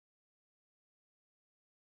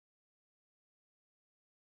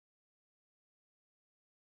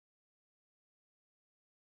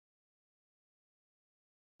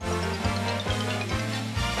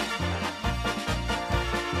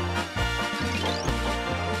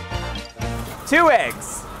2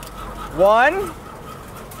 eggs. 1,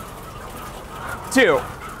 2.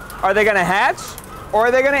 Are they gonna hatch, or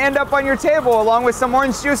are they gonna end up on your table along with some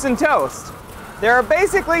orange juice and toast? There are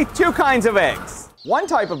basically 2 kinds of eggs. One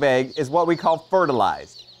type of egg is what we call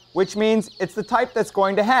fertilized, which means it's the type that's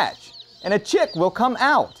going to hatch, and a chick will come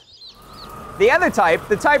out. The other type,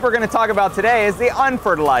 the type we're gonna talk about today, is the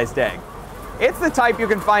unfertilized egg. It's the type you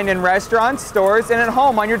can find in restaurants, stores, and at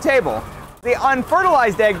home on your table. The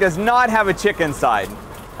unfertilized egg does not have a chick inside.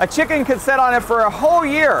 A chicken could sit on it for a whole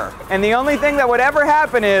year, and the only thing that would ever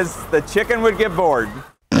happen is the chicken would get bored.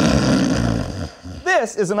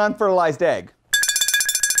 This is an unfertilized egg.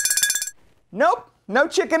 Nope, no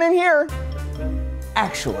chicken in here.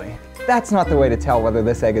 Actually, that's not the way to tell whether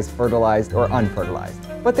this egg is fertilized or unfertilized.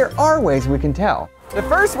 But there are ways we can tell. The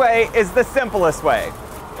first way is the simplest way.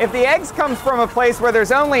 If the eggs come from a place where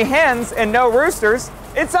there's only hens and no roosters,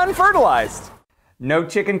 it's unfertilized. No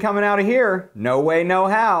chicken coming out of here. No way, no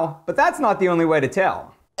how. But that's not the only way to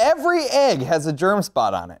tell. Every egg has a germ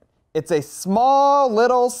spot on it. It's a small,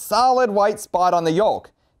 little, solid white spot on the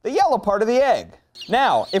yolk, the yellow part of the egg.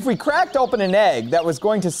 Now, if we cracked open an egg that was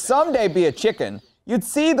going to someday be a chicken, you'd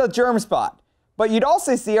see the germ spot, but you'd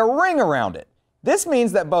also see a ring around it. This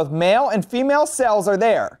means that both male and female cells are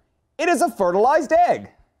there. It is a fertilized egg.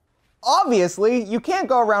 Obviously, you can't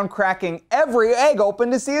go around cracking every egg open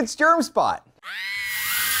to see its germ spot.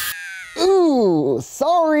 Ooh,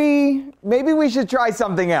 sorry. Maybe we should try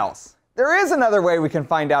something else. There is another way we can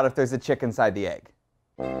find out if there's a chick inside the egg.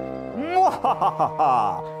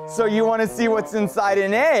 So you want to see what's inside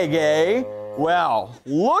an egg, eh? Well,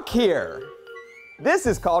 look here. This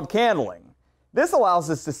is called candling. This allows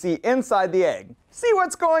us to see inside the egg, see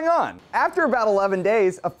what's going on. After about 11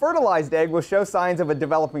 days, a fertilized egg will show signs of a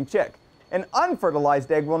developing chick. An unfertilized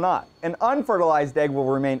egg will not. An unfertilized egg will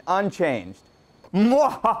remain unchanged.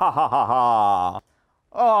 Aww.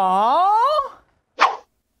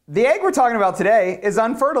 The egg we're talking about today is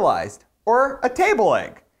unfertilized, or a table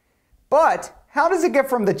egg. But how does it get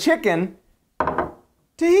from the chicken to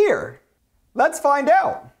here? Let's find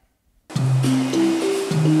out.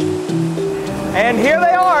 And here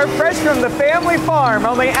they are, fresh from the family farm,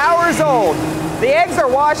 only hours old. The eggs are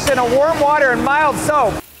washed in a warm water and mild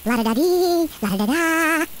soap. But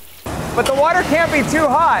the water can't be too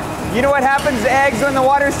hot. You know what happens to eggs when the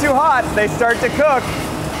water's too hot? They start to cook.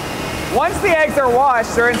 Once the eggs are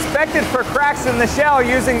washed, they're inspected for cracks in the shell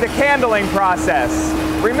using the candling process.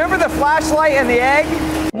 Remember the flashlight and the egg?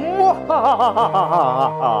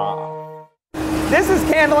 This is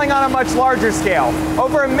candling on a much larger scale.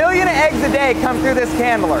 Over 1 million eggs a day come through this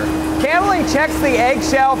candler. Candling checks the egg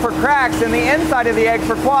shell for cracks in the inside of the egg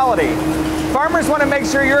for quality. Farmers want to make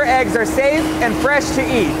sure your eggs are safe and fresh to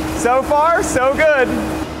eat. So far, so good.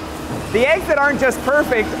 The eggs that aren't just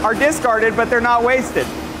perfect are discarded, but they're not wasted.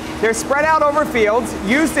 They're spread out over fields,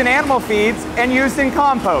 used in animal feeds, and used in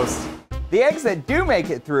compost. The eggs that do make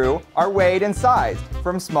it through are weighed and sized,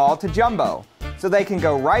 from small to jumbo, so they can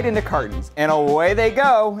go right into cartons, and away they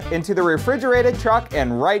go into the refrigerated truck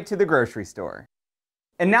and right to the grocery store.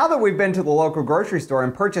 And now that we've been to the local grocery store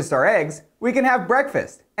and purchased our eggs, we can have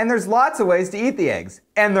breakfast. And there's lots of ways to eat the eggs,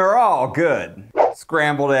 and they're all good.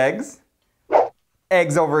 Scrambled eggs,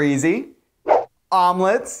 eggs over easy,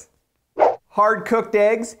 omelets, hard-cooked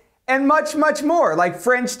eggs, and much, much more, like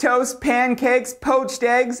French toast, pancakes, poached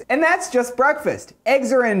eggs, and that's just breakfast.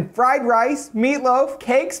 Eggs are in fried rice, meatloaf,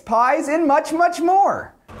 cakes, pies, and much, much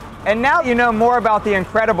more. And now you know more about the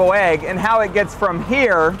incredible egg and how it gets from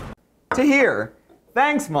here to here.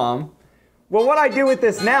 Thanks, Mom. Well, what I do with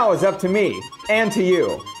this now is up to me, and to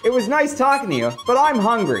you. It was nice talking to you, but I'm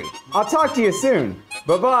hungry. I'll talk to you soon.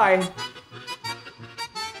 Bye-bye.